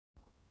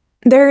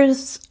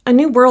There's a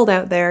new world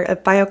out there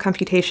of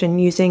biocomputation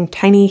using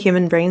tiny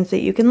human brains that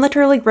you can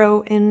literally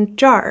grow in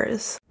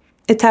jars.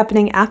 It's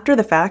happening after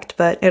the fact,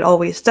 but it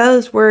always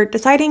does. We're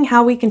deciding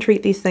how we can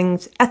treat these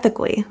things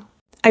ethically.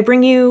 I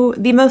bring you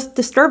the most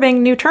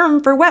disturbing new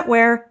term for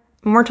wetware,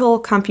 mortal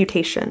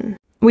computation.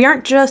 We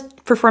aren't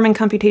just performing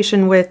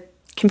computation with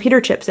computer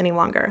chips any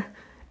longer.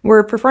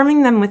 We're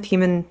performing them with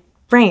human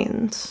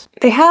brains.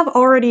 They have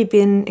already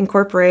been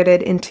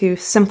incorporated into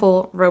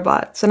simple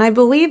robots, and I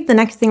believe the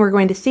next thing we're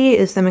going to see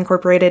is them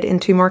incorporated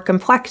into more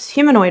complex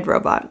humanoid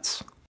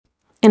robots.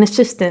 An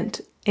assistant,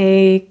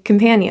 a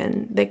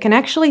companion that can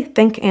actually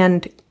think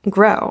and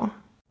grow.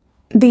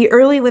 The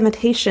early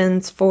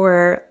limitations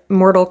for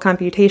mortal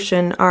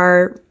computation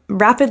are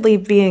rapidly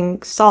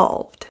being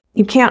solved.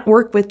 You can't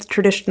work with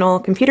traditional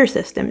computer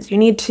systems. You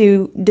need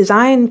to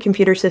design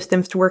computer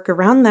systems to work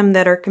around them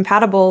that are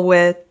compatible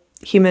with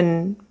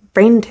human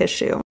brain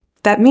tissue.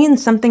 That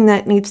means something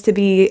that needs to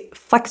be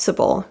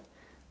flexible,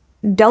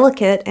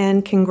 delicate,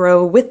 and can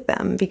grow with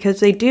them,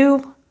 because they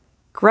do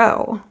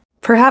grow.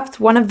 Perhaps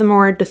one of the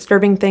more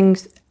disturbing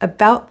things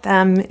about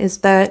them is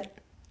that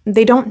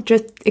they don't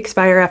just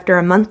expire after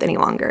a month any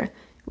longer.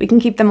 We can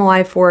keep them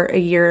alive for a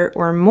year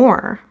or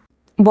more.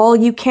 While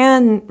you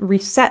can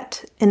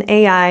reset an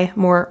AI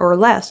more or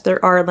less,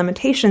 there are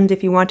limitations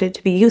if you want it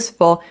to be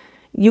useful.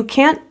 You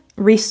can't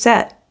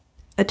reset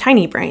a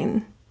tiny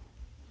brain.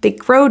 They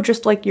grow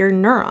just like your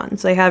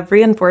neurons. They have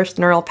reinforced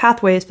neural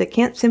pathways that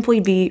can't simply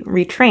be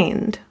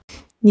retrained.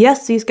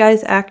 Yes, these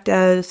guys act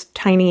as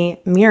tiny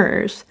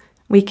mirrors.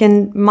 We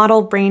can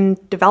model brain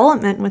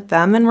development with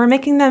them, and we're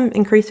making them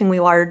increasingly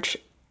large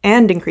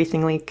and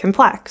increasingly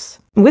complex.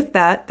 With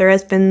that, there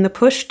has been the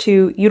push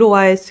to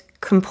utilize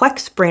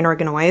complex brain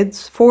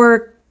organoids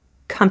for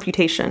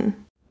computation.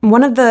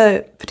 One of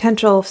the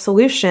potential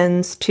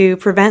solutions to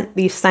prevent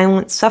the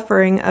silent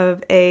suffering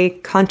of a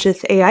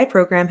conscious AI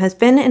program has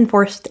been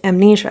enforced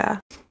amnesia.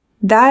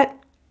 That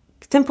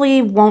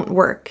simply won't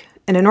work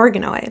in an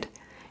organoid.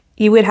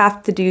 You would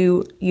have to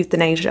do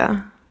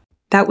euthanasia.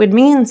 That would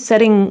mean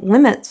setting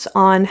limits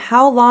on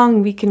how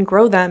long we can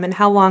grow them and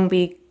how long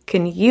we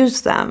can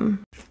use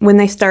them. When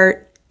they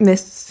start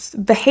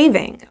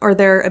misbehaving or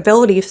their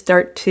abilities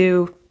start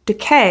to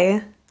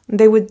decay,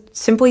 they would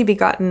simply be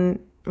gotten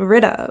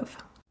rid of.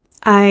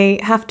 I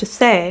have to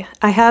say,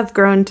 I have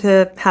grown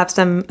to have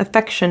some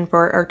affection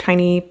for our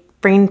tiny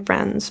brain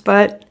friends,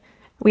 but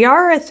we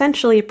are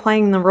essentially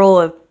playing the role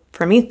of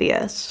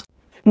Prometheus.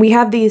 We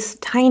have these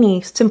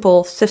tiny,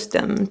 simple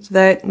systems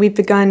that we've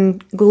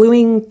begun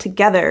gluing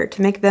together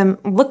to make them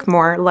look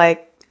more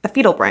like a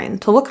fetal brain,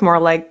 to look more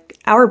like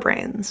our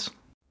brains.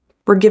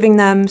 We're giving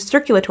them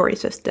circulatory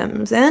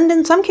systems, and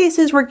in some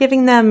cases we're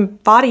giving them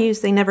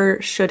bodies they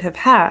never should have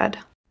had.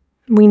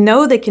 We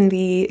know they can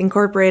be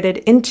incorporated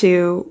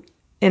into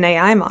an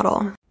AI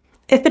model.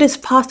 If it is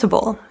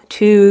possible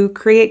to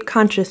create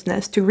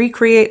consciousness, to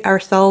recreate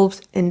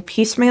ourselves in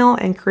piecemeal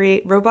and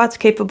create robots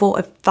capable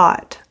of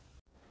thought,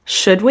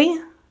 should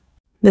we?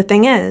 The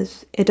thing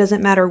is, it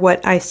doesn't matter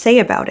what I say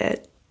about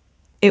it.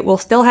 It will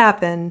still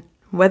happen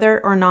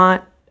whether or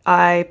not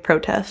I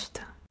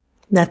protest.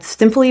 That's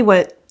simply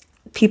what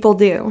people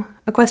do.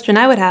 A question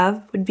I would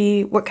have would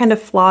be, what kind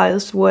of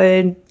flaws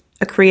would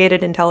a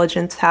created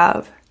intelligence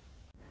have?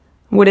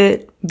 Would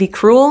it be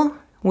cruel?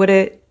 Would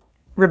it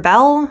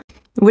rebel?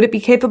 Would it be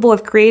capable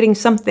of creating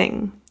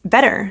something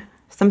better?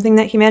 Something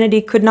that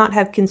humanity could not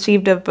have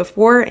conceived of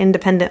before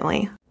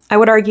independently? I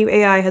would argue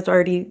AI has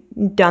already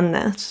done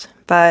this,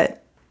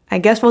 but I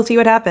guess we'll see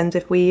what happens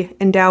if we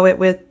endow it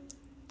with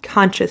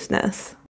consciousness.